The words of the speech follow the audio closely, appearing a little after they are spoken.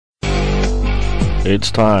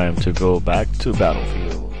It's time to go back to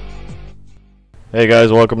Battlefield. Hey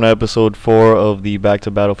guys, welcome to episode 4 of the Back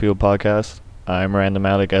to Battlefield podcast. I'm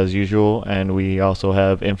RandomAlec as usual, and we also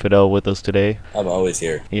have Infidel with us today. I'm always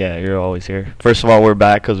here. Yeah, you're always here. First of all, we're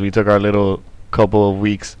back because we took our little couple of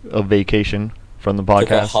weeks of vacation from the podcast.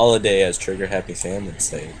 Took a holiday, as Trigger Happy Fan would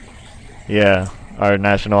say. Yeah, our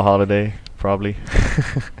national holiday, probably.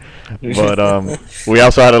 But we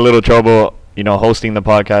also had a little trouble hosting the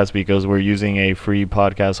podcast because we're using a free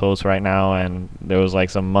podcast host right now, and there was like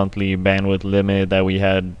some monthly bandwidth limit that we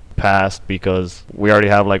had passed because we already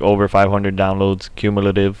have like over 500 downloads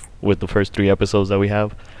cumulative with the first 3 episodes that we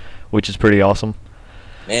have, which is pretty awesome.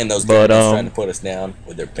 Man, those guys trying to put us down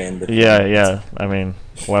with their bandwidth. Yeah. I mean,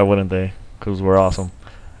 why wouldn't they? Because we're awesome.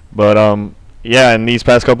 But yeah, in these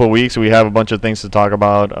past couple of weeks, we have a bunch of things to talk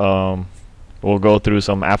about. We'll go through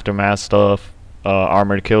some aftermath stuff.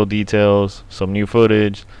 Armored kill details, some new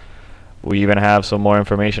footage. We even have some more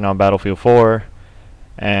information on Battlefield 4.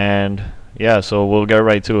 And yeah, so we'll get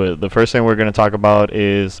right to it. The first thing we're going to talk about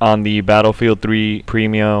is on the Battlefield 3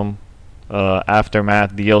 Premium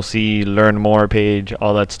Aftermath DLC Learn More page,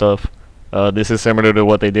 all that stuff. This is similar to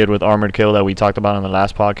what they did with Armored Kill that we talked about in the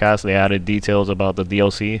last podcast. They added details about the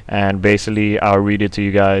DLC, and basically I'll read it to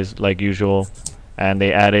you guys like usual. And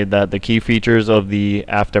they added that the key features of the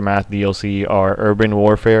Aftermath DLC are urban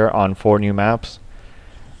warfare on 4 new maps.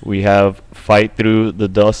 We have fight through the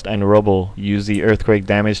dust and rubble. Use the earthquake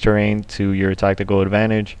damage terrain to your tactical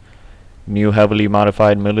advantage. New heavily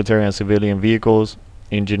modified military and civilian vehicles.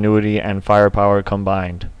 Ingenuity and firepower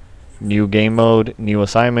combined. New game mode, new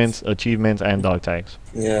assignments, achievements, and dog tags.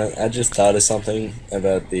 Yeah, I just thought of something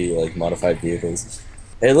about the modified vehicles.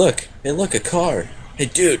 Hey, look, a car. Hey,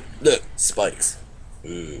 dude, look, spikes.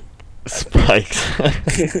 Spikes.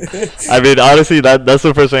 I mean, honestly, that's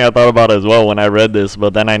the first thing I thought about as well when I read this.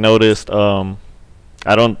 But then I noticed, I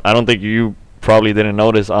don't think you probably didn't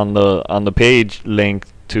notice on the page link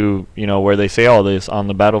to where they say all this on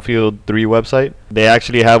the Battlefield 3 website. They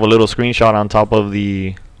actually have a little screenshot on top of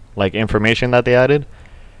the information that they added,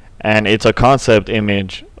 and it's a concept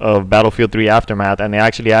image of Battlefield 3 Aftermath, and they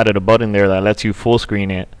actually added a button there that lets you full screen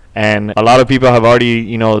it. And a lot of people have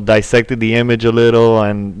already, dissected the image a little,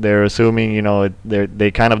 and they're assuming,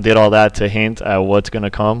 they kind of did all that to hint at what's going to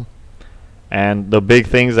come. And the big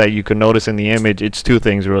things that you can notice in the image, it's 2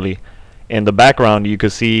 things really. In the background, you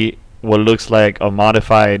could see what looks like a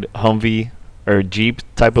modified Humvee or Jeep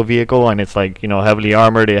type of vehicle, and it's like, heavily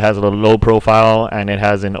armored. It has a low profile, and it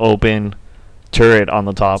has an open turret on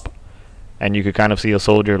the top. And you could kind of see a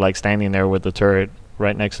soldier like standing there with the turret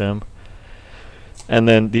right next to him. And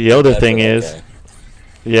then the other thing is,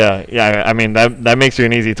 yeah, I mean, that makes you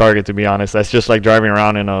an easy target, to be honest. That's just like driving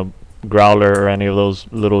around in a Growler or any of those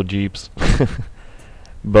little Jeeps.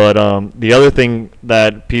 But the other thing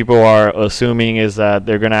that people are assuming is that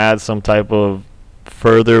they're going to add some type of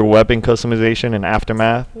further weapon customization in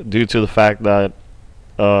Aftermath, due to the fact that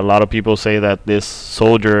a lot of people say that this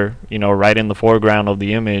soldier, right in the foreground of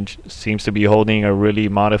the image, seems to be holding a really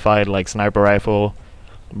modified sniper rifle.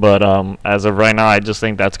 But as of right now, I just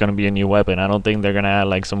think that's going to be a new weapon. I don't think they're going to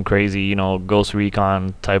add some crazy, Ghost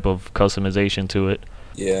Recon type of customization to it.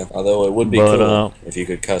 Yeah, although it would be cool if you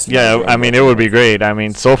could customize. Yeah, I mean, it would be great. I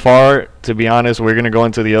mean, so far, to be honest, we're going to go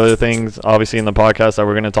into the other things, obviously, in the podcast that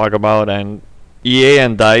we're going to talk about. And EA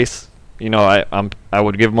and DICE, I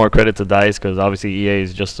would give more credit to DICE because obviously EA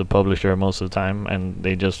is just a publisher most of the time, and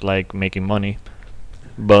they just like making money.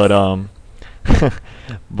 But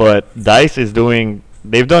but DICE is doing...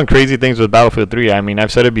 They've done crazy things with Battlefield 3. I mean,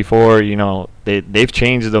 I've said it before, they've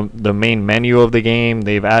changed the main menu of the game.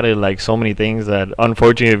 They've added so many things that,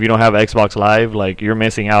 unfortunately, if you don't have Xbox Live, you're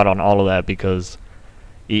missing out on all of that, because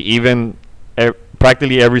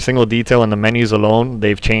practically every single detail in the menus alone,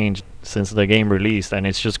 they've changed since the game released, and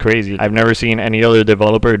it's just crazy. I've never seen any other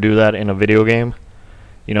developer do that in a video game.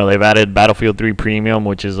 They've added Battlefield 3 Premium,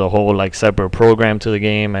 which is a whole separate program to the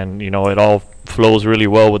game, and it all flows really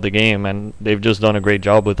well with the game, and they've just done a great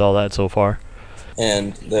job with all that so far.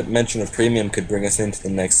 And that mention of Premium could bring us into the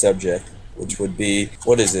next subject, which would be,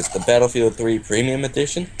 what is this, the Battlefield 3 Premium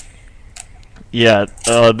Edition? Yeah,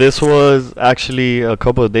 this was actually a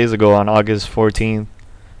couple of days ago on August 14th.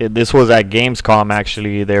 This was at Gamescom,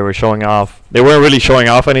 actually. They were showing off. They weren't really showing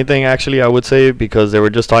off anything, actually, I would say, because they were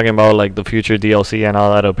just talking about the future DLC and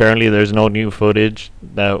all that. Apparently, there's no new footage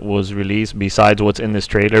that was released besides what's in this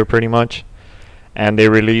trailer, pretty much. And they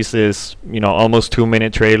released this, almost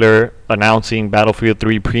 2-minute trailer announcing Battlefield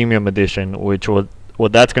 3 Premium Edition, which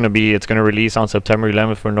what that's going to be. It's going to release on September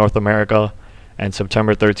 11th for North America and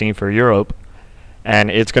September 13th for Europe. And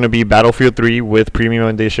it's going to be Battlefield 3 with Premium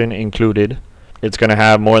Edition included. It's going to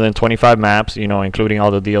have more than 25 maps, including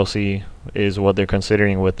all the DLC is what they're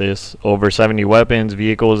considering with this. Over 70 weapons,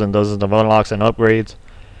 vehicles, and dozens of unlocks and upgrades.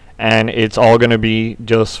 And it's all going to be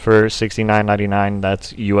just for $69.99.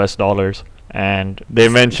 That's US dollars. And they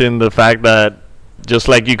mentioned the fact that just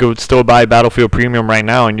like you could still buy Battlefield Premium right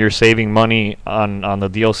now and you're saving money on the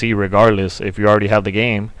DLC regardless if you already have the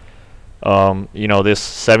game, this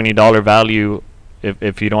 $70 value,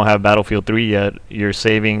 if you don't have Battlefield 3 yet, you're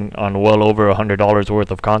saving on well over $100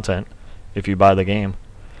 worth of content if you buy the game.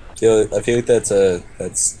 I feel like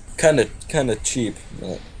that's kind of cheap,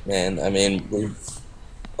 man. I mean, we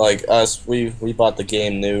bought the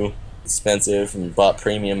game new, expensive, and bought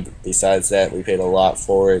premium. Besides that, we paid a lot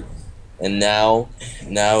for it, and now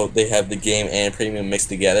they have the game and premium mixed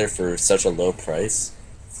together for such a low price.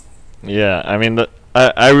 Yeah, I mean,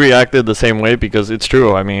 I reacted the same way because it's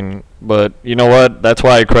true. I mean, but you know what? That's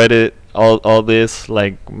why I credit all this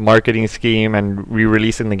like marketing scheme and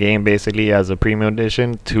re-releasing the game basically as a premium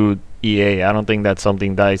edition to EA. I don't think that's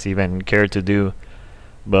something DICE even cared to do.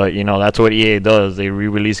 But that's what EA does. They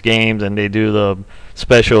re-release games and they do the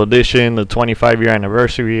special edition, the 25-year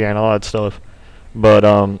anniversary, and all that stuff. But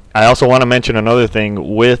I also want to mention another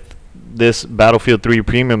thing with this Battlefield 3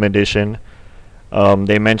 Premium Edition.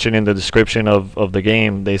 They mention in the description of the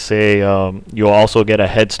game, they say you'll also get a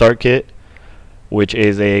Head Start kit, which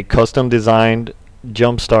is a custom designed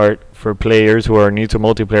jumpstart for players who are new to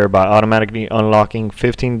multiplayer by automatically unlocking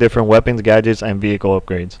 15 different weapons, gadgets, and vehicle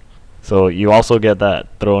upgrades. So you also get that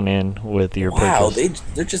thrown in with your purchase. Wow,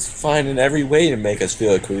 they're just finding every way to make us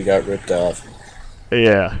feel like we got ripped off.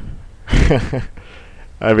 Yeah.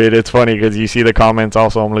 I mean, it's funny because you see the comments.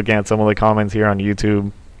 Also, I'm looking at some of the comments here on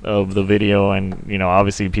YouTube of the video, and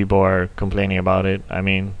obviously people are complaining about it. I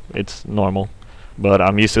mean, it's normal, but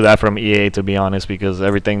I'm used to that from EA, to be honest, because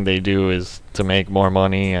everything they do is to make more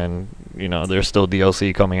money, and there's still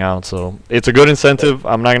DLC coming out, so it's a good incentive.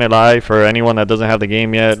 I'm not gonna lie, for anyone that doesn't have the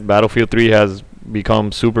game yet, Battlefield 3 has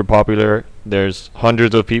become super popular. There's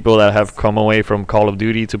hundreds of people that have come away from Call of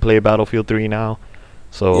Duty to play Battlefield 3 now,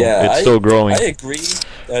 so yeah, it's still growing. I agree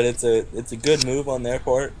that it's a good move on their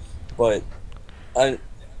part, but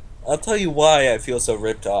I'll tell you why I feel so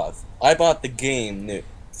ripped off. I bought the game new,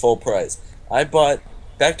 full price. I bought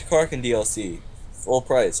Back to Karkin DLC, full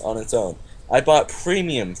price on its own. I bought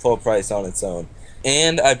Premium full price on its own.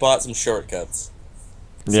 And I bought some shortcuts.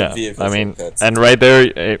 Yeah, I mean, and right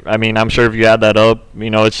there, I mean, I'm sure if you add that up,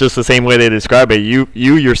 it's just the same way they describe it. You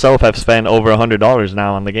yourself have spent over $100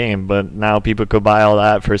 now on the game, but now people could buy all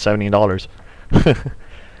that for $70.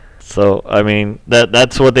 So I mean,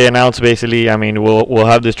 that's what they announced basically. I mean, we'll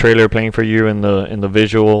have this trailer playing for you in the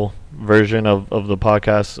visual version of the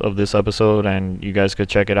podcast of this episode, and you guys could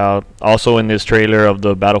check it out. Also in this trailer of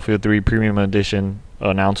the Battlefield 3 Premium Edition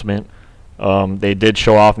announcement, they did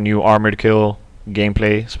show off new Armored Kill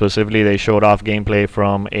gameplay. Specifically, they showed off gameplay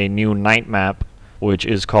from a new night map, which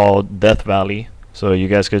is called Death Valley. So you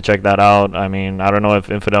guys could check that out. I mean, I don't know if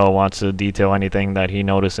Infidel wants to detail anything that he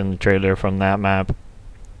noticed in the trailer from that map.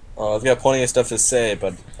 I've got plenty of stuff to say,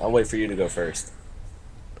 but I'll wait for you to go first.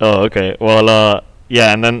 Oh, okay. Well,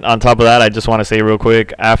 yeah, and then on top of that, I just want to say real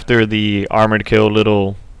quick, after the Armored Kill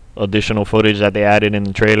little additional footage that they added in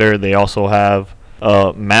the trailer, they also have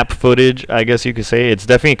map footage, I guess you could say. It's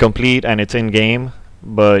definitely complete and it's in-game,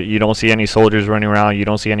 but you don't see any soldiers running around. You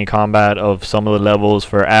don't see any combat of some of the levels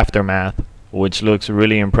for Aftermath, which looks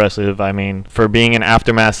really impressive. I mean, for being an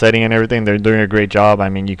Aftermath setting and everything, they're doing a great job. I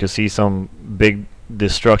mean, you can see some big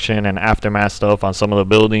destruction and Aftermath stuff on some of the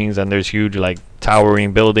buildings, and there's huge like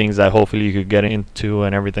towering buildings that hopefully you could get into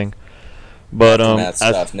and everything. But Aftermath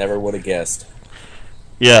stuff, never would have guessed.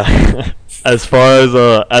 Yeah. as far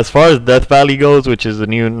as Death Valley goes, which is the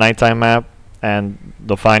new nighttime map and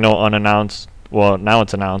the final unannounced, well, now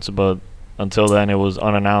it's announced, but until then it was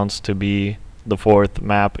unannounced to be the 4th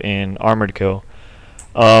map in Armored Kill.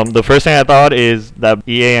 The first thing I thought is that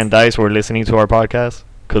EA and DICE were listening to our podcast,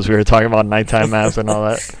 because we were talking about nighttime maps and all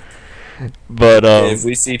that. But if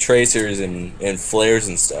we see tracers and flares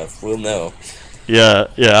and stuff, we'll know. Yeah,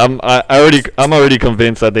 I'm already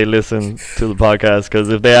convinced that they listen to the podcast, because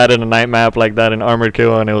if they added a night map like that in Armored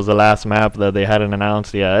Kill and it was the last map that they hadn't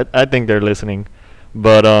announced, yeah, I think they're listening.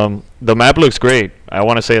 But the map looks great. I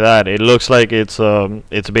want to say that it looks like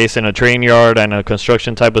it's based in a train yard and a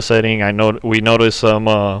construction type of setting. We noticed some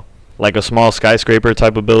like a small skyscraper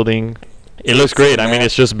type of building. It looks great. I mean,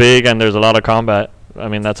 it's just big and there's a lot of combat. I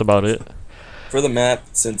mean, that's about it. For the map,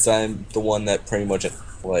 since I'm the one that pretty much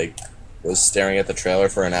like was staring at the trailer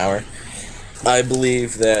for an hour, I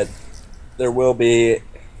believe that there will be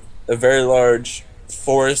a very large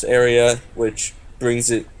forest area, which brings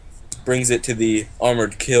it brings it to the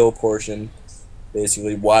Armored Kill portion,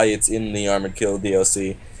 basically why it's in the Armored Kill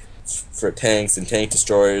DLC for tanks and tank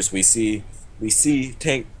destroyers. We see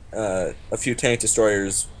tank a few tank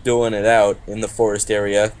destroyers doing it out in the forest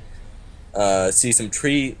area. See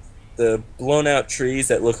the blown out trees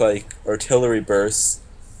that look like artillery bursts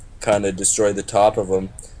kind of destroy the top of them.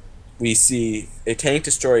 We see a tank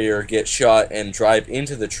destroyer get shot and drive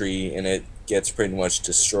into the tree, and it gets pretty much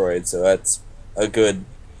destroyed. So that's a good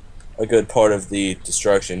part of the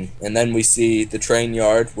destruction. And then we see the train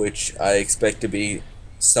yard, which I expect to be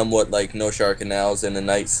somewhat like No Shower Canals in a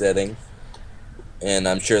night setting. And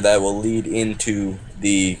I'm sure that will lead into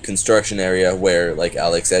the construction area where, like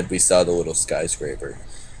Alex said, we saw the little skyscraper.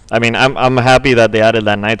 I mean, I'm happy that they added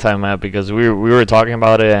that nighttime map because we were talking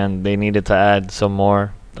about it and they needed to add some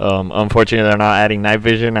more. Unfortunately, they're not adding night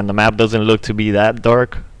vision, and the map doesn't look to be that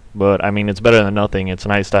dark. But I mean, it's better than nothing. It's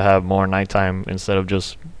nice to have more nighttime instead of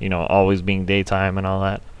just always being daytime and all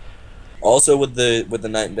that. Also, with the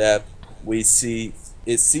night map, we see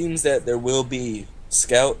it seems that there will be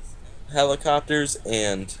scout helicopters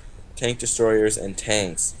and tank destroyers and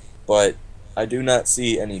tanks, but I do not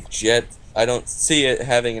see any jet. I don't see it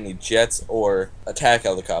having any jets or attack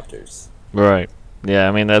helicopters. Right. Yeah,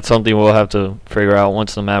 I mean, that's something we'll have to figure out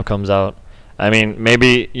once the map comes out. I mean,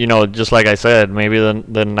 maybe, just like I said, maybe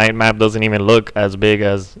the night map doesn't even look as big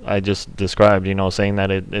as I just described, saying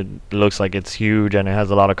that it looks like it's huge and it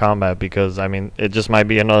has a lot of combat because, I mean, it just might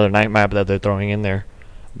be another night map that they're throwing in there.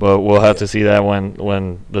 But we'll have to see that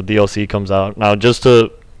when the DLC comes out. Now, just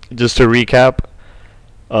to recap,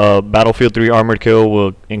 Battlefield 3 Armored Kill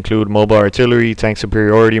will include mobile artillery, tank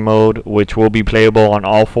superiority mode, which will be playable on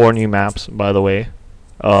all 4 new maps, by the way.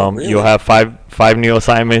 Really? You'll have five new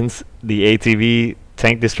assignments, the ATV,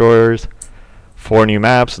 tank destroyers, 4 new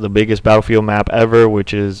maps, the biggest Battlefield map ever,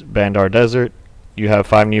 which is Bandar Desert. You have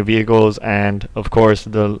 5 new vehicles, and of course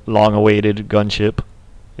the long-awaited gunship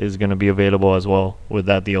is going to be available as well with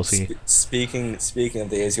that DLC. Speaking of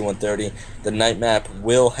the AC-130, the night map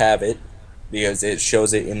will have it because it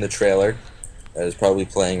shows it in the trailer that is probably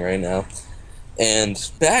playing right now.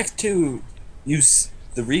 And back to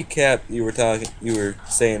the recap you were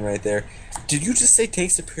saying right there. Did you just say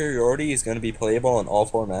tank superiority is going to be playable on all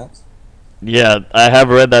 4 maps? Yeah, I have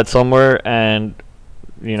read that somewhere, and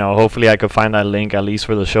hopefully I could find that link at least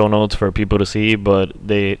for the show notes for people to see. But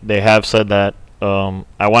they have said that.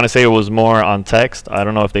 I want to say it was more on text. I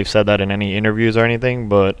don't know if they've said that in any interviews or anything,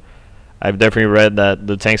 but I've definitely read that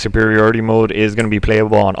the tank superiority mode is going to be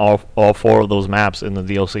playable on all 4 of those maps in the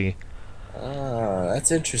DLC. Ah,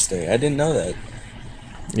 that's interesting. I didn't know that.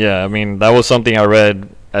 Yeah, I mean, that was something I read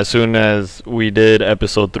as soon as we did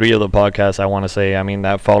episode 3 of the podcast, I want to say. I mean,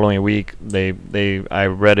 that following week, I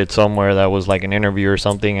read it somewhere that was like an interview or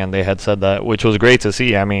something, and they had said that, which was great to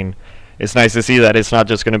see. I mean, it's nice to see that it's not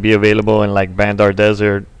just going to be available in like Bandar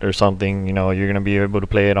Desert or something. You're going to be able to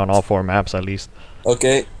play it on all 4 maps at least.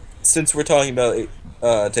 Okay, since we're talking about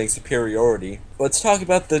tank superiority, let's talk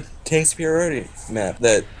about the tank superiority map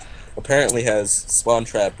that apparently has spawn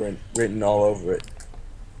trap written all over it.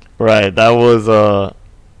 Right, that was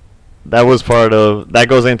part of that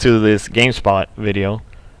goes into this GameSpot video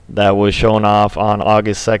that was shown off on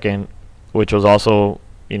August 2nd, which was also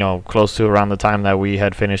close to around the time that we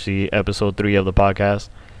had finished the episode 3 of the podcast.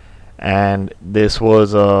 And this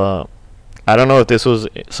was I don't know if this was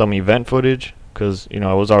some event footage because it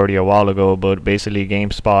was already a while ago, but basically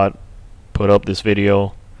GameSpot put up this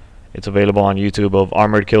video. It's available on YouTube of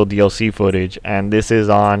Armored Kill DLC footage, and this is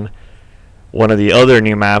on one of the other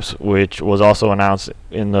new maps, which was also announced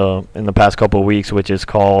in the past couple of weeks, which is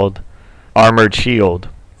called Armored Shield,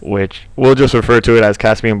 which we'll just refer to it as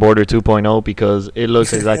Caspian Border 2.0 because it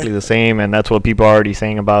looks exactly the same, and that's what people are already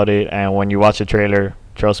saying about it. And when you watch the trailer,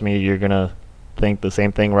 trust me, you're gonna think the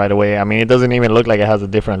same thing right away. I mean, it doesn't even look like it has a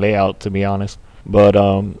different layout, to be honest. But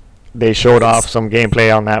they showed off some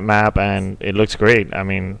gameplay on that map, and it looks great. I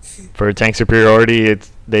mean, for tank superiority,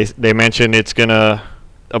 they mentioned it's gonna.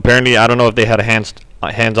 Apparently, I don't know if they had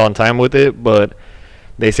hands-on time with it, but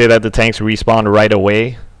they say that the tanks respawn right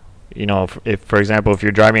away. If for example, if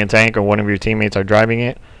you're driving a tank or one of your teammates are driving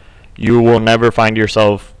it, you will never find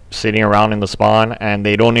yourself sitting around in the spawn, and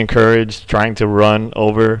they don't encourage trying to run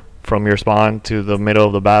over from your spawn to the middle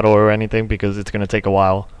of the battle or anything because it's going to take a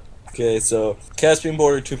while. Okay, so Caspian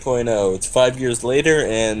Border 2.0, it's 5 years later,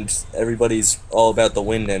 and everybody's all about the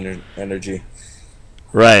wind energy.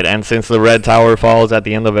 Right, and since the red tower falls at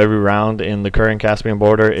the end of every round in the current Caspian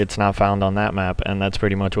Border, it's not found on that map, and that's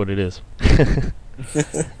pretty much what it is.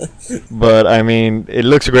 But I mean, it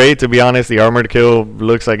looks great, to be honest. The armored kill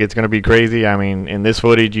looks like it's gonna be crazy. I mean, in this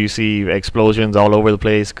footage, you see explosions all over the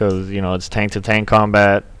place because it's tank to tank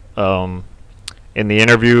combat. In the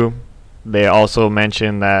interview, they also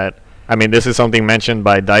mentioned that. I mean, this is something mentioned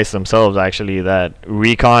by DICE themselves, actually, that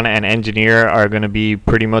Recon and Engineer are going to be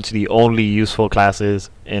pretty much the only useful classes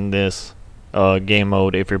in this game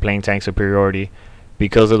mode if you're playing tank superiority,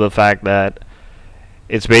 because of the fact that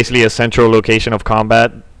it's basically a central location of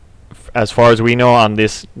combat, as far as we know, on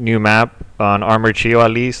this new map, on Armored Shield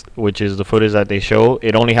at least, which is the footage that they show.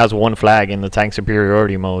 It only has one flag in the tank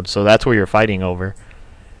superiority mode, so that's what you're fighting over.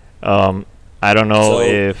 I don't know So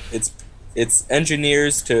if... it's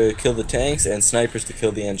engineers to kill the tanks and snipers to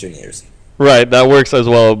kill the engineers. Right, that works as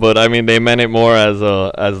well, but I mean, they meant it more as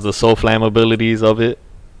the soul flam abilities of it.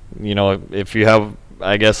 If you have,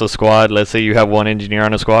 I guess, a squad, let's say you have one engineer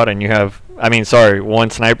on a squad and you have, one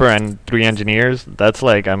sniper and 3 engineers, that's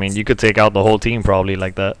like, I mean, you could take out the whole team probably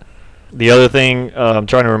like that. The other thing, I'm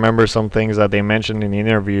trying to remember some things that they mentioned in the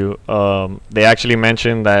interview. They actually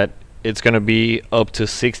mentioned that it's going to be up to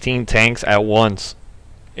 16 tanks at once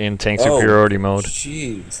in tank superiority mode.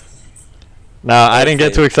 Jeez. Now, I didn't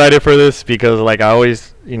get too excited for this because, like, I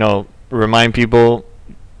always, remind people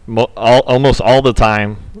almost all the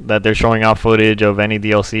time that they're showing off footage of any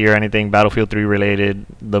DLC or anything Battlefield 3 related.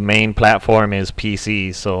 The main platform is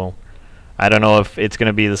PC, so I don't know if it's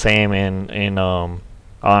gonna be the same on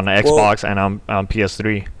Xbox and on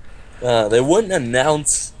PS3. They wouldn't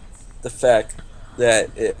announce the fact that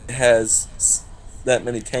it has that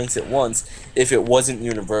many tanks at once if it wasn't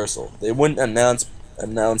universal. They wouldn't announce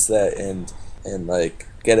that and like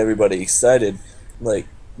get everybody excited. Like,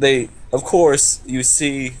 they, of course, you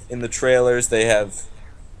see in the trailers they have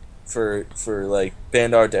for like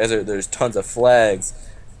Bandar Desert, there's tons of flags,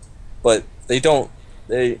 but they're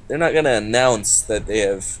not gonna announce that they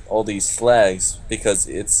have all these flags because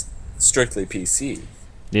it's strictly PC.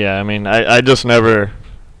 Yeah, I mean, I just never,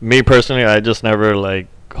 me personally, I just never like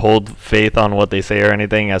hold faith on what they say or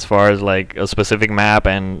anything as far as like a specific map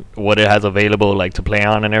and what it has available like to play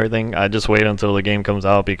on and everything. I just wait until the game comes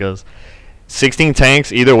out, because 16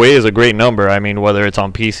 tanks either way is a great number. I mean, whether it's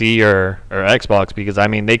on PC or Xbox, because I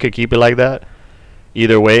mean, they could keep it like that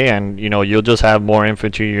either way, and you'll just have more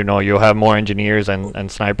infantry, you'll have more engineers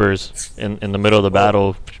and snipers in the middle of the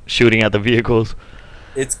battle shooting at the vehicles.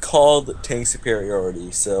 It's called tank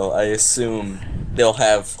superiority, so I assume they'll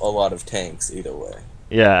have a lot of tanks either way.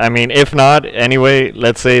 Yeah, I mean, if not, anyway,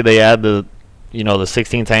 let's say they add the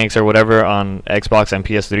 16 tanks or whatever on Xbox and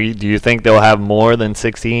PS3. Do you think they'll have more than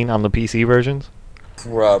 16 on the PC versions?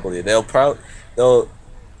 Probably. They'll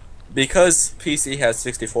because PC has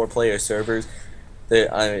 64 player servers.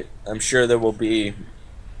 I'm sure there will be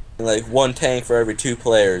like 1 tank for every 2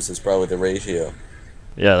 players is probably the ratio.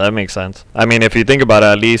 Yeah, that makes sense. I mean, if you think about it,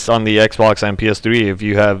 at least on the Xbox and PS3, if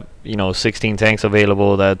you have 16 tanks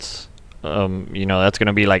available, that's that's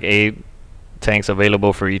gonna be like 8 tanks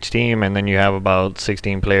available for each team, and then you have about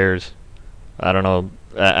 16 players, I don't know,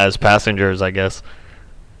 as passengers, I guess,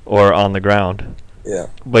 or on the ground. Yeah.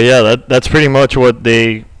 But yeah, that's pretty much what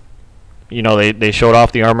they showed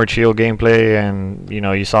off the Armored Shield gameplay, and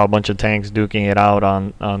you saw a bunch of tanks duking it out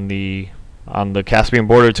on the Caspian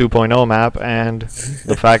Border 2.0 map, and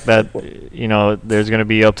the fact that there's going to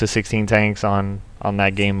be up to 16 tanks on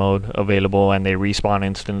that game mode available, and they respawn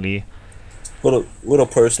instantly. Little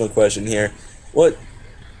personal question here. What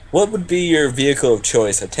would be your vehicle of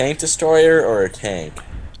choice? A tank destroyer or a tank?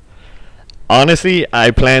 Honestly,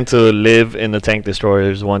 I plan to live in the tank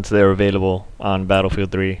destroyers once they're available on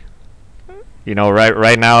Battlefield 3.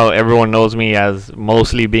 Right now everyone knows me as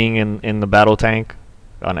mostly being in the battle tank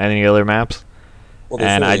on any other maps. Well,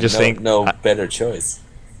 and really I just think no better choice.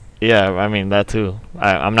 Yeah, I mean that too.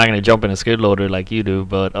 I'm not gonna jump in a skid loader like you do,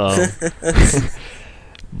 but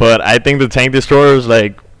but I think the tank destroyers,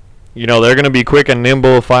 like, they're gonna be quick and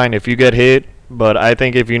nimble, fine if you get hit. But I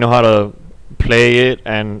think if you know how to play it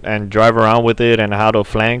and drive around with it and how to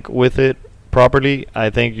flank with it properly, I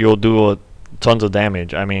think you'll do tons of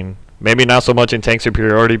damage. I mean, maybe not so much in tank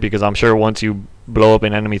superiority, because I'm sure once you blow up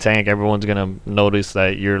an enemy tank, everyone's gonna notice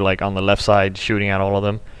that you're like on the left side shooting at all of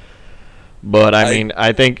them. But I mean,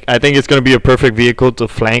 I think it's gonna be a perfect vehicle to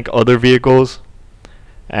flank other vehicles,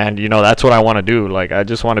 and that's what I want to do. Like, I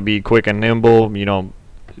just want to be quick and nimble.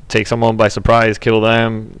 Take someone by surprise, kill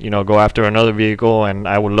them. Go after another vehicle, and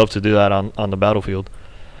I would love to do that on the battlefield.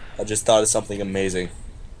 I just thought of something amazing,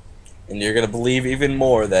 and you're gonna believe even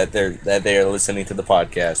more that they are listening to the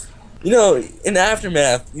podcast. In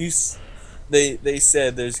Aftermath, they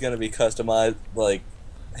said there's gonna be customized, like,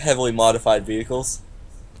 heavily modified vehicles.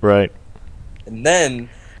 Right. And then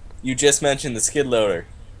you just mentioned the skid loader.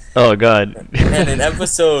 Oh god. And in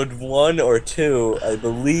episode 1 or 2, I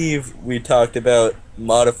believe we talked about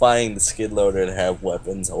modifying the skid loader to have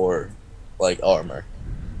weapons or like armor.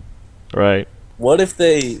 Right. What if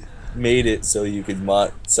they made it so you could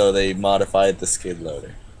so they modified the skid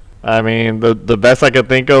loader? I mean, the best I could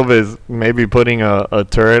think of is maybe putting a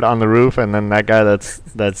turret on the roof, and then that guy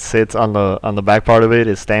that sits on the back part of it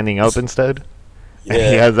is standing up instead. Yeah, And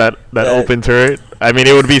he has that open turret. I mean,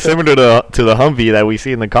 it would be similar to the Humvee that we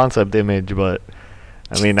see in the concept image, but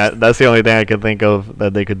I mean that's the only thing I can think of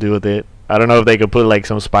that they could do with it. I don't know if they could put like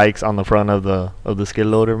some spikes on the front of the skid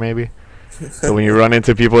loader maybe, so when you run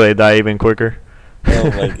into people they die even quicker.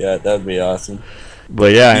 Oh my god, that'd be awesome.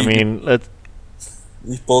 But yeah, I mean, let's.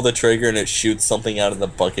 You pull the trigger and it shoots something out of the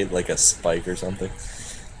bucket like a spike or something.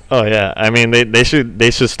 Oh yeah, I mean they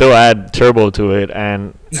should still add turbo to it.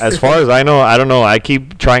 And as far as I know, I don't know. I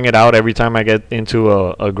keep trying it out every time I get into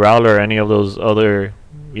a Growler or any of those other,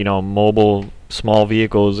 mobile small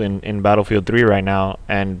vehicles in Battlefield 3 right now.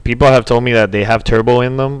 And people have told me that they have turbo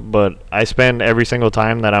in them, but I spend every single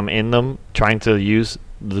time that I'm in them trying to use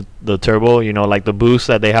the turbo, like the boost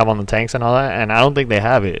that they have on the tanks and all that. And I don't think they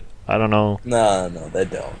have it. I don't know. No, they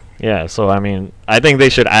don't. Yeah, so I mean, I think they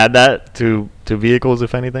should add that to vehicles,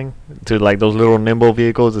 if anything, to like those little nimble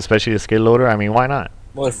vehicles, especially the skid loader. I mean, why not?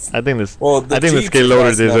 Well, I think this. well, I think the skid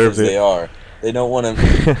loader deserves it. They are. They don't want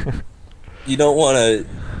to. You don't want to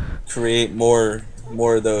create more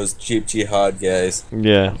of those cheap jihad guys.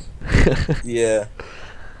 Yeah. Yeah,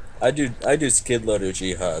 I do skid loader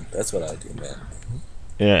jihad. That's what I do, man.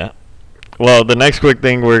 Yeah. Well, the next quick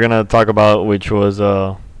thing we're gonna talk about, which was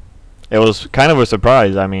it was kind of a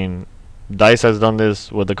surprise. I mean, DICE has done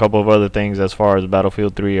this with a couple of other things as far as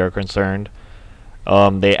Battlefield 3 are concerned.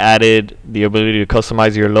 They added the ability to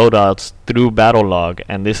customize your loadouts through Battlelog,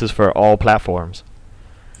 and this is for all platforms.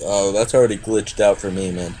 Oh, that's already glitched out for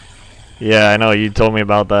me, man. Yeah, I know. You told me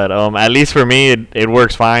about that. At least for me, it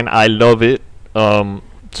works fine. I love it.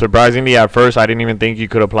 Surprisingly, at first, I didn't even think you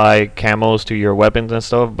could apply camos to your weapons and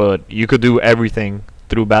stuff, but you could do everything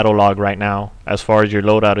through Battlelog right now as far as your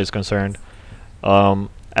loadout is concerned.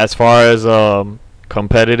 As far as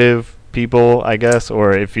competitive people, I guess,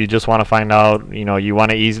 or if you just want to find out, you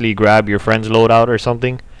want to easily grab your friend's loadout or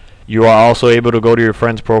something, you are also able to go to your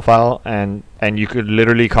friend's profile and you could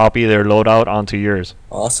literally copy their loadout onto yours.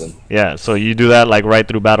 Awesome. Yeah, so you do that like right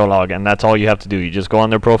through Battlelog, and that's all you have to do. You just go on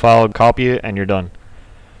their profile, copy it, and you're done.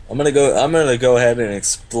 I'm gonna go ahead and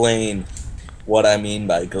explain what I mean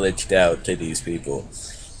by glitched out to these people.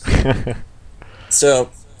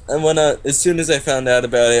 So, and as soon as I found out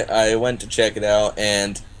about it, I went to check it out,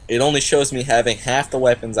 and it only shows me having half the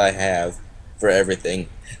weapons I have for everything.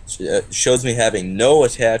 It shows me having no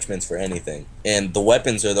attachments for anything, and the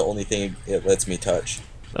weapons are the only thing it lets me touch.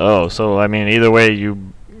 Oh, so I mean, either way,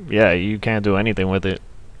 you can't do anything with it.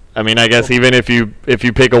 I mean, I guess even if you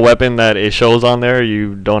pick a weapon that it shows on there,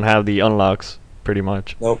 you don't have the unlocks, pretty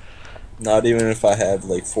much. Nope. Not even if I have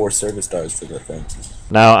like 4 service stars for the thing.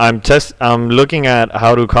 Now I'm looking at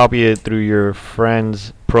how to copy it through your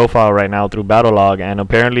friend's profile right now through Battlelog, and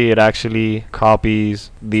apparently it actually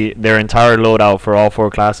copies their entire loadout for all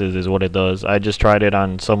 4 classes is what it does. I just tried it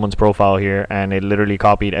on someone's profile here, and it literally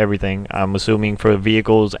copied everything. I'm assuming for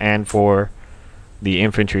vehicles and for the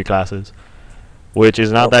infantry classes, which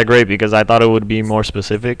is not that great because I thought it would be more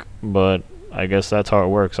specific, but I guess that's how it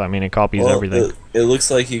works. I mean, it copies everything. It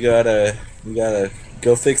looks like you gotta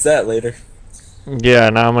go fix that later. Yeah,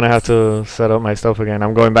 now I'm gonna have to set up my stuff again.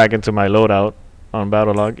 I'm going back into my loadout on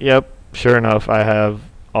Battlelog. Yep, sure enough, I have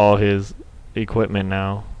all his equipment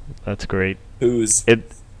now. That's great. It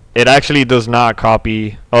actually does not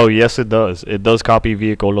copy. Oh, yes, it does. It does copy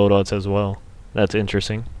vehicle loadouts as well. That's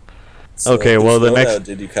interesting. So okay, well the next.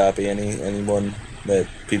 Did you copy anyone that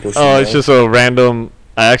people should Oh, know? it's just a random.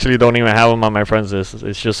 I actually don't even have them on my friends list.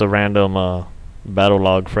 It's just a random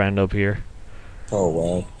Battlelog friend up here. Oh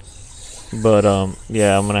wow. But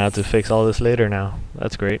yeah, I'm gonna have to fix all this later now.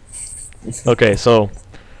 That's great. Okay, so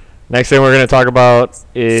next thing we're gonna talk about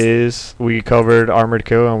is we covered Armored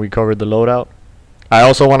Kill and we covered the loadout. I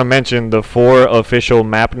also want to mention the 4 official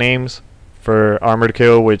map names for Armored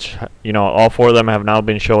Kill, which all 4 of them have now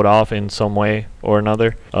been showed off in some way or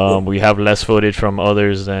another. We have less footage from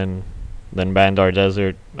others than Bandar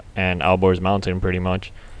Desert and Alborz Mountain, pretty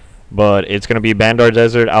much. But it's going to be Bandar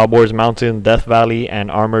Desert, Alborz Mountain, Death Valley, and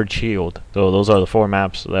Armored Shield. So those are the 4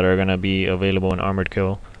 maps that are going to be available in Armored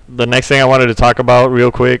Kill. The next thing I wanted to talk about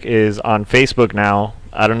real quick is on Facebook now.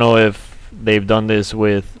 I don't know if they've done this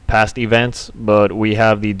with past events, but we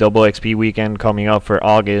have the Double XP weekend coming up for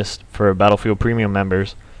August for Battlefield Premium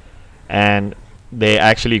members. and they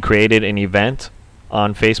actually created an event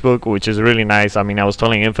on Facebook, which is really nice. I mean, I was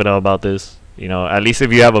telling Infidel about this. You know, at least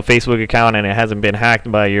if you have a Facebook account and it hasn't been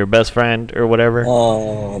hacked by your best friend or whatever.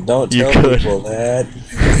 Oh, don't tell people that.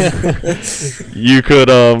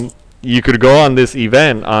 You could go on this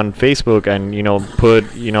event on Facebook and, you know,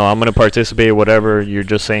 put, you know, I'm going to participate, whatever. You're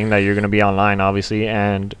just saying that you're going to be online, obviously.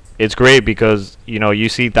 And it's great because, you know, you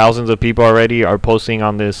see thousands of people already are posting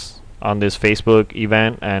on this Facebook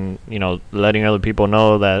event, and, you know, letting other people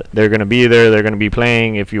know that they're going to be there, they're going to be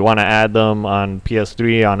playing. If you want to add them on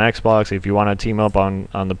PS3, on Xbox, if you want to team up on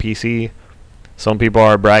the PC. Some people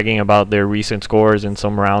are bragging about their recent scores in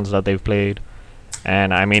some rounds that they've played.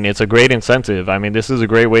 And I mean, it's a great incentive. I mean, this is a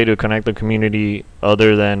great way to connect the community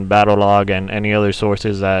other than Battlelog and any other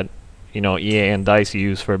sources that, you know, EA and DICE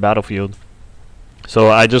use for Battlefield.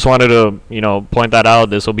 So I just wanted to, you know, point that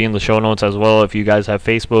out. This will be in the show notes as well. If you guys have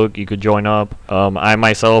Facebook, you could join up.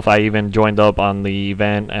 I even joined up on the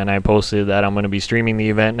event, and I posted that I'm going to be streaming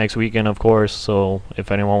the event next weekend, of course. So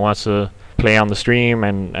if anyone wants to play on the stream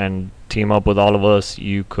and team up with all of us,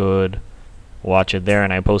 you could watch it there,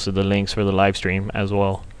 and I posted the links for the live stream as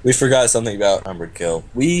well. We forgot something about Armored Kill.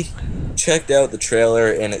 We checked out the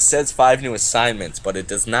trailer, and it says 5 new assignments, but it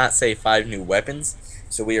does not say 5 new weapons.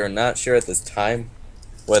 So we are not sure at this time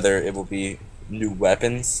whether it will be new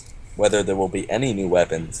weapons, whether there will be any new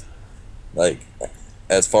weapons, like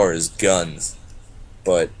as far as guns.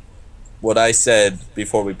 But what I said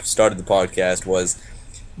before we started the podcast was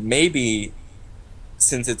maybe,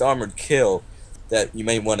 since it's Armored Kill, that you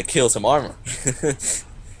may want to kill some armor.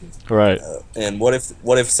 Right. And what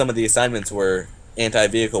if some of the assignments were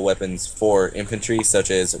anti-vehicle weapons for infantry,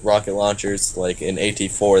 such as rocket launchers, like an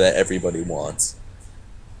AT-4 that everybody wants?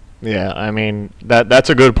 Yeah, I mean,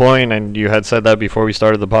 that's a good point, and you had said that before we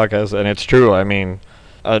started the podcast, and it's true. I mean,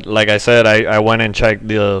 like I said, I went and checked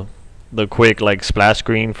the quick, like, splash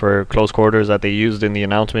screen for close quarters that they used in the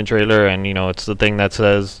announcement trailer, and, you know, it's the thing that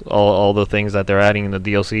says all the things that they're adding in the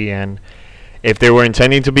DLC. And if they were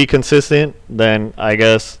intending to be consistent, then I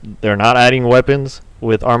guess they're not adding weapons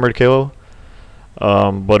with Armored Kill.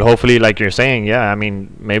 But hopefully, like you're saying, yeah, I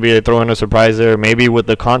mean, maybe they throw in a surprise there. Maybe with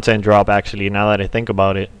the content drop, actually, now that I think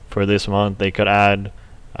about it, for this month, they could add,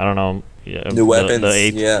 I don't know, new weapons.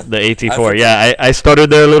 The AT-4. Yeah, I stuttered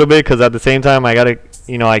there a little bit because at the same time, I gotta,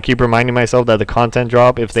 you know, I keep reminding myself that the content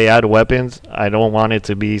drop, if they add weapons, I don't want it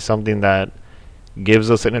to be something that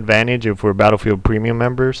gives us an advantage if we're Battlefield Premium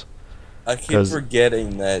members. I keep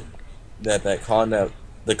forgetting that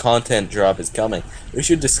the content drop is coming. We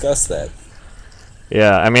should discuss that.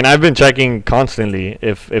 Yeah, I mean, I've been checking constantly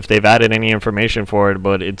if they've added any information for it,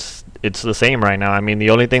 but it's the same right now. I mean,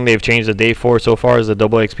 the only thing they've changed the date for so far is the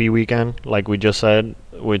double XP weekend, like we just said,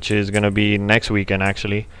 which is going to be next weekend,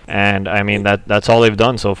 actually. And, I mean, that's all they've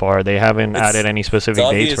done so far. They haven't added any specific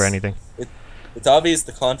dates for anything. It's obvious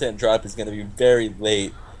the content drop is going to be very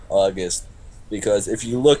late August, because if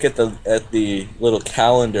you look at the little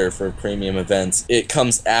calendar for premium events, it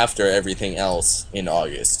comes after everything else in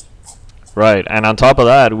August. Right, and on top of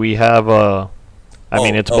that, we have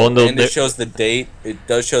it's bundled. And it shows the date. It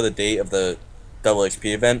does show the date of the double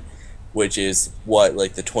XP event, which is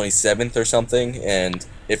like the 27th or something. And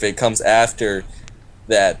if it comes after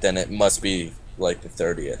that, then it must be like the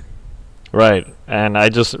 30th. Right, and I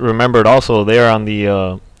just remembered also there on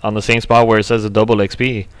the same spot where it says the double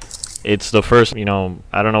XP. It's the first, you know,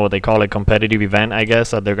 I don't know what they call it, competitive event, I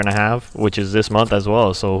guess, that they're gonna have, which is this month as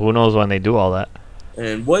well. So who knows when they do all that.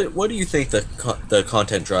 And what do you think the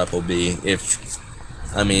content drop will be? If,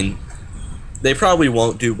 I mean, they probably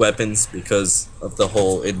won't do weapons because of the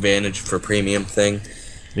whole advantage for premium thing.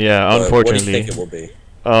 Yeah, unfortunately. What do you think it will be?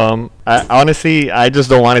 I just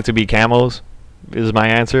don't want it to be camos, is my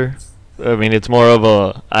answer. I mean, it's more of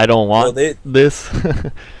a, I don't want this.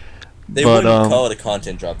 They wouldn't call it a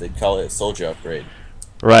content drop. They'd call it a soldier upgrade.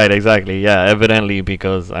 Right, exactly. Yeah, evidently,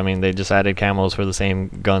 because, I mean, they just added camos for the same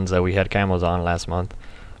guns that we had camos on last month.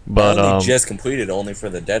 But they just completed only for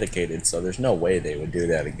the dedicated, so there's no way they would do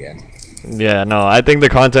that again. Yeah, no, I think the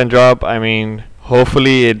content drop, I mean,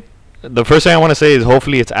 hopefully the first thing I want to say is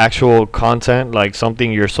hopefully it's actual content, like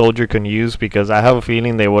something your soldier can use, because I have a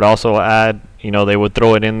feeling they would also add, you know, they would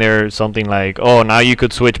throw it in there, something like, oh, now you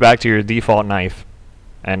could switch back to your default knife.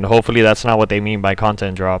 And hopefully that's not what they mean by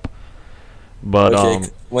content drop. But okay,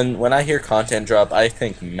 when I hear content drop, I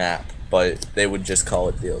think map, but they would just call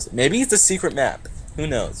it deals. Maybe it's a secret map. Who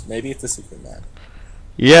knows? Maybe it's a secret map.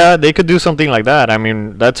 Yeah, they could do something like that. I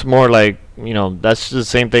mean, that's more like, you know, that's the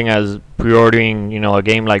same thing as pre-ordering, a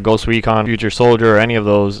game like Ghost Recon, Future Soldier, or any of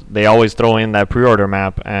those, they always throw in that pre-order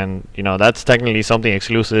map, and that's technically something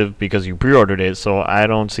exclusive because you pre-ordered it. So I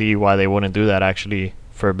don't see why they wouldn't do that actually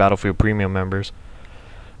for Battlefield Premium members.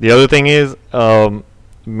 The other thing is,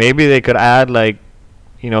 maybe they could add like,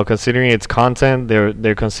 considering its content,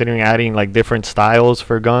 they're considering adding like different styles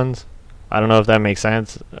for guns. I don't know if that makes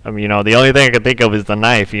sense. I mean, the only thing I can think of is the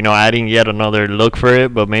knife. Adding yet another look for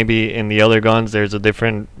it, but maybe in the other guns there's a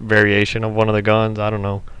different variation of one of the guns. I don't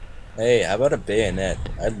know. Hey, how about a bayonet?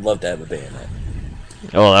 I'd love to have a bayonet.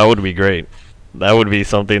 Oh, that would be great. That would be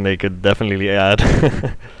something they could definitely add.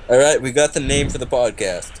 All right, we got the name for the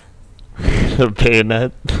podcast. The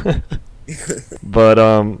bayonet. But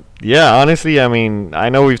yeah, honestly, I mean, I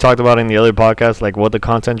know we've talked about in the other podcast like what the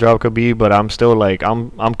content drop could be, but I'm still like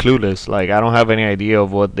I'm clueless. Like I don't have any idea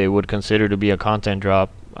of what they would consider to be a content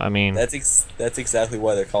drop. I mean, that's exactly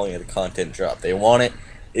why they're calling it a content drop. They want it.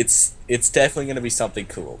 It's definitely going to be something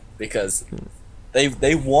cool because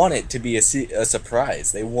they want it to be a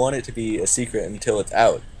surprise. They want it to be a secret until it's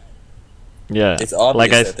out. Yeah, it's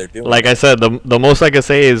obvious that they're doing. Like I said, the most I can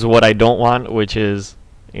say is what I don't want, which is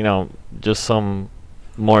just some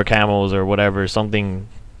more camos or whatever, something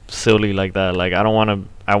silly like that. Like I don't want to.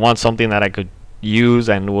 I want something that I could use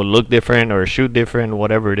and will look different or shoot different,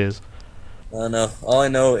 whatever it is. I don't know. All I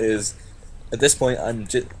know is, at this point,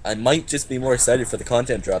 I might just be more excited for the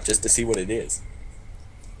content drop just to see what it is.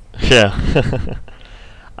 Yeah.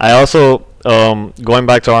 I also going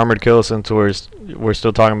back to Armored Kill, since we're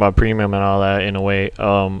still talking about premium and all that in a way.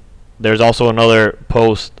 There's also another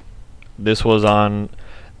post. This was on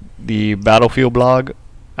the Battlefield blog,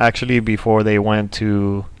 actually, before they went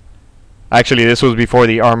to. Actually, this was before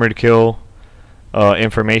the Armored Kill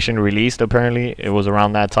information released. Apparently, it was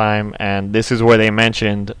around that time, and this is where they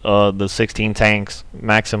mentioned the 16 tanks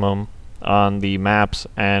maximum on the maps,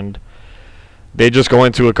 and they just go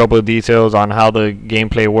into a couple of details on how the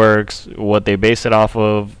gameplay works, what they base it off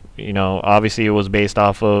of. Obviously, it was based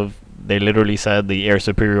off of. They literally said the air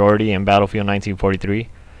superiority in Battlefield 1943,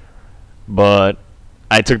 but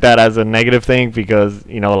I took that as a negative thing because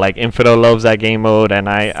like Infidel loves that game mode, and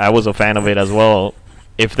I was a fan of it as well.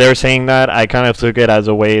 If they're saying that, I kind of took it as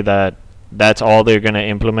a way that that's all they're gonna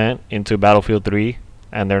implement into Battlefield 3,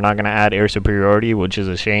 and they're not gonna add air superiority, which is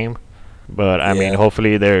a shame. But I mean,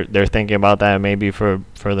 hopefully they're thinking about that maybe for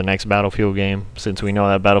the next Battlefield game, since we know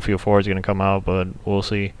that Battlefield 4 is gonna come out, but we'll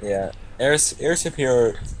see. Yeah, air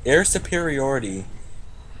superiority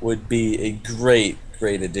would be a great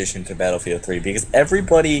addition to Battlefield 3 because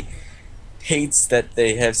everybody hates that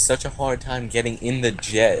they have such a hard time getting in the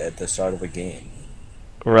jet at the start of a game.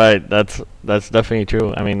 Right, that's definitely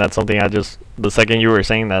true. I mean, that's something the second you were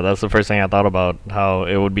saying that, that's the first thing I thought about, how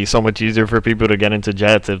it would be so much easier for people to get into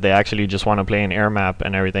jets if they actually just want to play an air map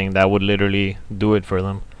and everything. That would literally do it for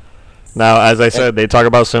them. Now, as I said, they talk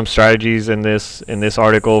about some strategies in this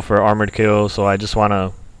article for Armored Kill, so I just want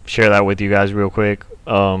to share that with you guys real quick.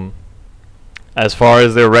 As far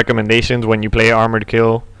as their recommendations when you play Armored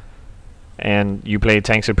Kill and you play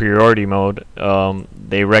tank superiority mode,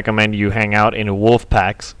 they recommend you hang out in wolf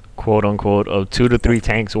packs, quote unquote, of 2 to 3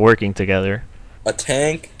 tanks working together. A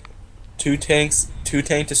tank, two tank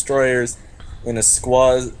destroyers, in a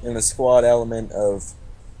squad element of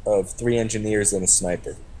 3 engineers and a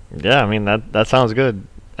sniper. Yeah, I mean that sounds good.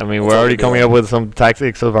 I mean, we're already coming up with some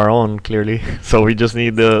tactics of our own, clearly. So we just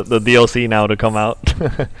need the DLC now to come out.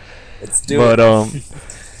 Let's do it.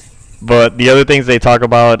 But the other things they talk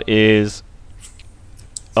about is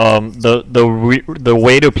the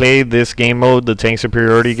way to play this game mode, the tank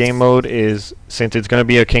superiority game mode, is since it's going to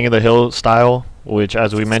be a King of the Hill style, which,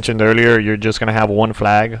 as we mentioned earlier, you're just going to have one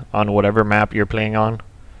flag on whatever map you're playing on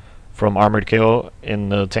from Armored Kill in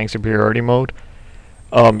the tank superiority mode.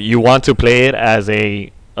 You want to play it as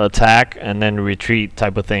a attack and then retreat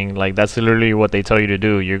type of thing. Like, that's literally what they tell you to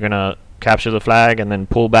do. You're going to capture the flag and then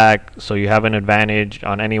pull back, so you have an advantage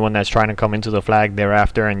on anyone that's trying to come into the flag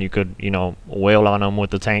thereafter, and you could wail on them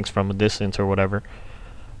with the tanks from a distance or whatever.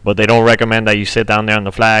 But they don't recommend that you sit down there on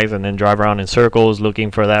the flags and then drive around in circles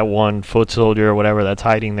looking for that one foot soldier or whatever that's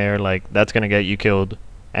hiding there. Like, that's gonna get you killed,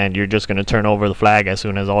 and you're just gonna turn over the flag as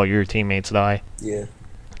soon as all your teammates die. Yeah.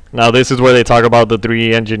 Now this is where they talk about the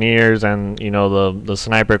 3 engineers and the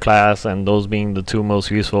sniper class, and those being the 2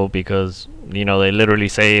 most useful, because they literally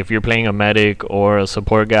say if you're playing a medic or a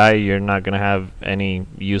support guy, you're not gonna have any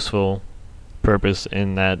useful purpose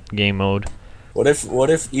in that game mode. What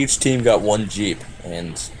if each team got 1 jeep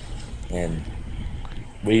and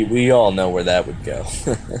we all know where that would go.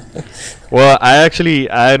 Well,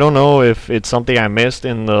 I don't know if it's something I missed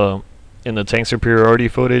in the the tank superiority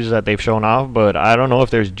footage that they've shown off, but I don't know if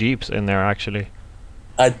there's jeeps in there actually.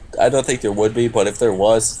 I don't think there would be, but if there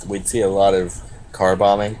was, we'd see a lot of car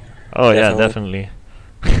bombing. Oh Definitely.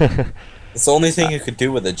 yeah, definitely. It's the only thing you could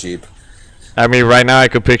do with a Jeep. I mean, right now I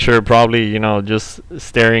could picture probably, just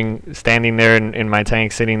standing there in my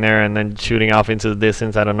tank, sitting there, and then shooting off into the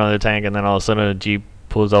distance at another tank, and then all of a sudden a Jeep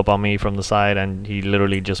pulls up on me from the side, and he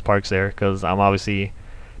literally just parks there because I'm obviously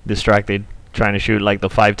distracted trying to shoot like the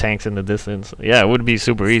 5 tanks in the distance. Yeah, it would be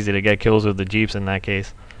super easy to get kills with the Jeeps in that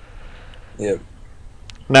case. Yep.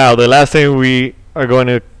 Now, the last thing we are going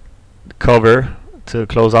to cover to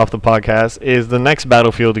close off the podcast is the next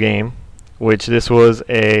Battlefield game, which this was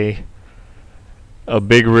a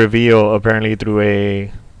big reveal apparently through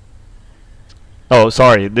a... Oh,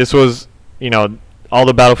 sorry. This was, all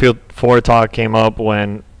the Battlefield 4 talk came up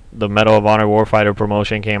when the Medal of Honor Warfighter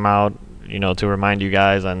promotion came out, to remind you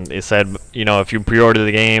guys, and it said, if you pre-order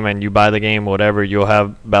the game and you buy the game, whatever, you'll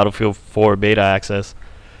have Battlefield 4 beta access.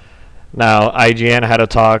 Now, IGN had a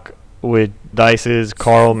talk with DICE's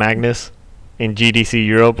Carl Magnus in GDC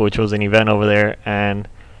Europe, which was an event over there, and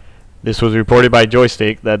this was reported by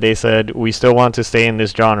Joystick that they said, "We still want to stay in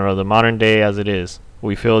this genre, the modern day as it is.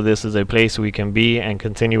 We feel this is a place we can be and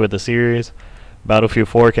continue with the series. Battlefield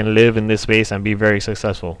 4 can live in this space and be very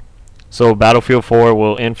successful." So Battlefield 4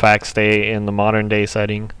 will in fact stay in the modern day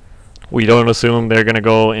setting. We don't assume they're going to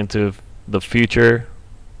go into the future,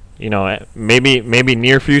 maybe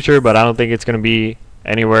near future, but I don't think it's going to be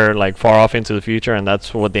anywhere like far off into the future, and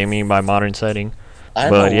that's what they mean by modern setting.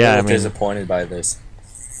 I'm a little disappointed by this.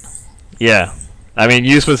 Yeah. I mean,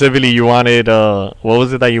 you specifically, you wanted, what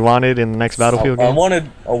was it that you wanted in the next Battlefield game? I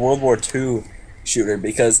wanted a World War II shooter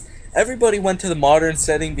because everybody went to the modern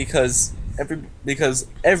setting because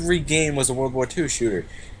every game was a World War II shooter.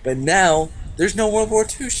 But now, there's no World War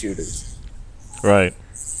II shooters. Right.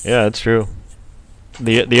 Yeah, that's true.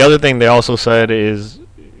 The other thing they also said is,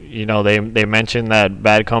 they mentioned that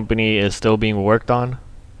Bad Company is still being worked on.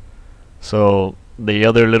 So the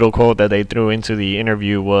other little quote that they threw into the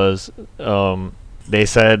interview was, they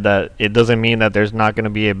said that it doesn't mean that there's not going to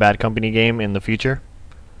be a Bad Company game in the future.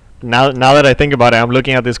 Now that I think about it, I'm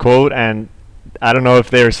looking at this quote, and I don't know if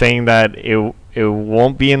they're saying that it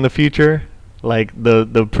won't be in the future, like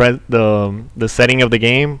the setting of the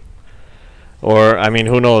game, or I mean,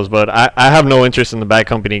 who knows? But I have no interest in the Bad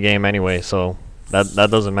Company game anyway, so that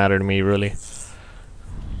doesn't matter to me really.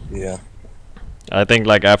 Yeah. I think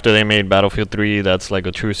like after they made Battlefield 3, that's like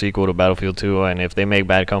a true sequel to Battlefield 2, and if they make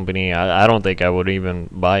Bad Company, I don't think I would even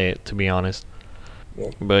buy it, to be honest.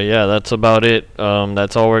 Yeah. But yeah, that's about it.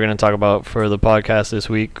 That's all we're going to talk about for the podcast this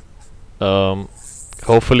week.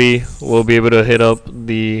 Hopefully we'll be able to hit up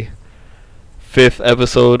the 5th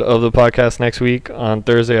episode of the podcast next week on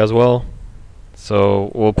Thursday as well.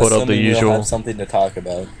 So we'll put up the usual. You'll have something to talk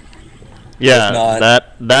about. Yeah,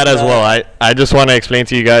 that as well. I just want to explain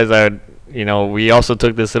to you guys that we also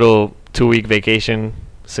took this little 2-week vacation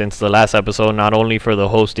since the last episode, not only for the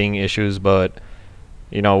hosting issues, but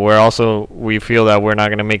we feel that we're not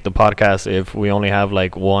going to make the podcast if we only have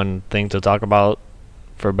like one thing to talk about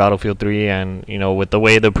for Battlefield 3, and with the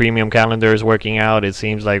way the premium calendar is working out, it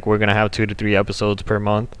seems like we're going to have 2 to 3 episodes per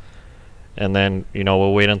month, and then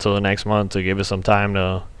we'll wait until the next month to give us some time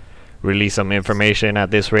to release some information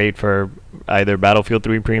at this rate for either Battlefield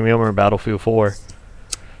 3 Premium or Battlefield 4.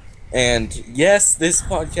 And yes, this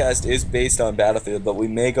podcast is based on Battlefield, but we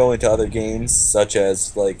may go into other games, such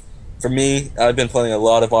as, like, for me, I've been playing a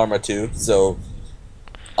lot of Arma 2, so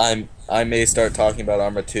I may start talking about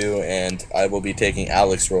Arma 2, and I will be taking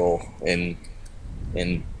Alec's role in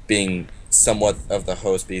being somewhat of the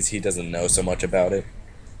host because he doesn't know so much about it.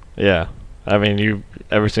 Yeah, I mean,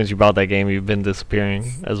 ever since you bought that game, you've been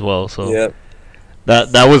disappearing as well. So yep.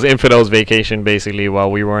 That was Infidel's vacation basically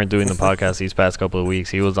while we weren't doing the podcast these past couple of weeks.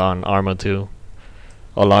 He was on Arma 2,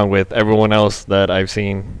 along with everyone else that I've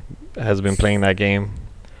seen has been playing that game.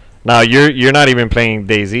 Now you're not even playing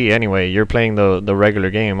DayZ anyway. You're playing the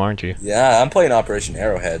regular game, aren't you? Yeah, I'm playing Operation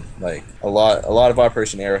Arrowhead, like a lot of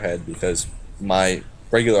Operation Arrowhead because my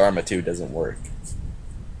regular Arma 2 doesn't work.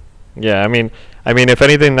 Yeah, I mean, if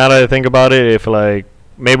anything, now that I think about it, if like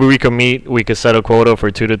maybe we could set a quota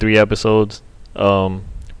for 2 to 3 episodes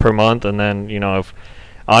per month, and then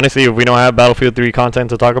if we don't have Battlefield 3 content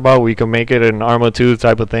to talk about, we can make it an Arma 2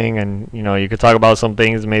 type of thing, and you could talk about some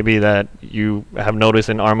things maybe that you have noticed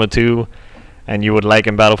in Arma 2 and you would like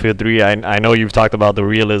in Battlefield 3. I know you've talked about the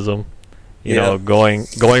realism, going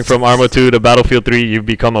from Arma 2 to Battlefield 3, you've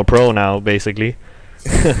become a pro now basically.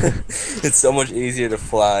 It's so much easier to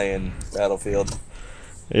fly in Battlefield.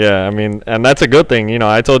 Yeah, I mean, and that's a good thing. You know,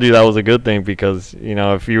 I told you that was a good thing because, you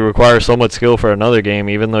know, if you require so much skill for another game,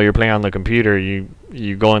 even though you're playing on the computer,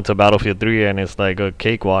 you go into Battlefield 3 and it's like a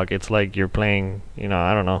cakewalk. It's like you're playing, you know,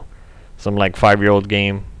 I don't know, some like 5-year-old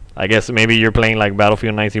game. I guess maybe you're playing like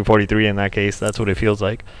Battlefield 1943 in that case. That's what it feels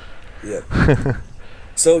like. Yep.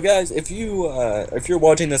 So guys, if you're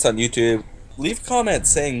watching this on YouTube, leave comments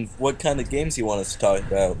saying what kind of games you want us to talk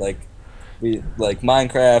about, like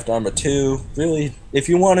Minecraft, Arma 2. Really, if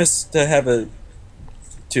you want us to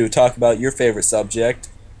talk about your favorite subject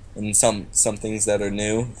and some things that are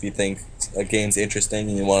new, if you think a game's interesting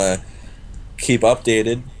and you want to keep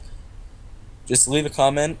updated, just leave a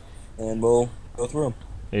comment and we'll go through them.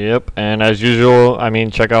 Yep, and as usual, I mean,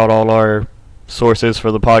 check out all our sources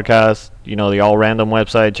for the podcast. You know, the All Random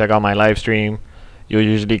website. Check out my live stream. You'll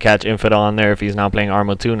usually catch Infidel on there if he's not playing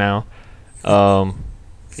Arma 2 now.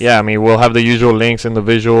 Yeah, I mean, we'll have the usual links in the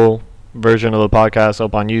visual version of the podcast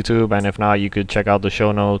up on YouTube, and if not, you could check out the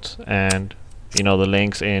show notes and, you know, the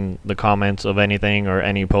links in the comments of anything or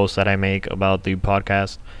any post that I make about the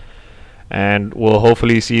podcast. And we'll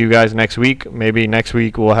hopefully see you guys next week. Maybe next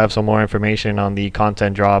week we'll have some more information on the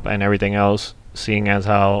content drop and everything else, seeing as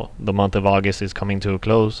how the month of August is coming to a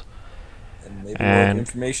close. And maybe more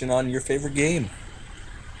information on your favorite game.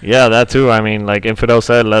 Yeah, that too. I mean, like Infidel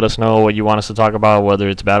said, let us know what you want us to talk about, whether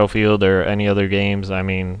it's Battlefield or any other games. I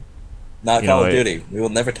mean, not Call of Duty. We will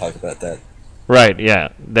never talk about that. Right,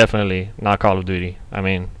 yeah, definitely. Not Call of Duty. I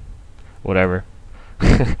mean, whatever.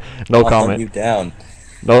 No comment. You down.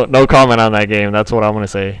 No comment on that game. That's what I'm going to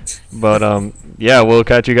say. But, yeah, we'll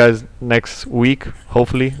catch you guys next week,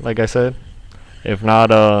 hopefully, like I said. If not,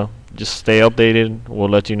 just stay updated. We'll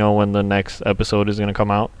let you know when the next episode is going to come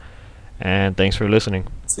out. And thanks for listening.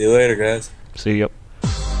 See you later, guys. See you.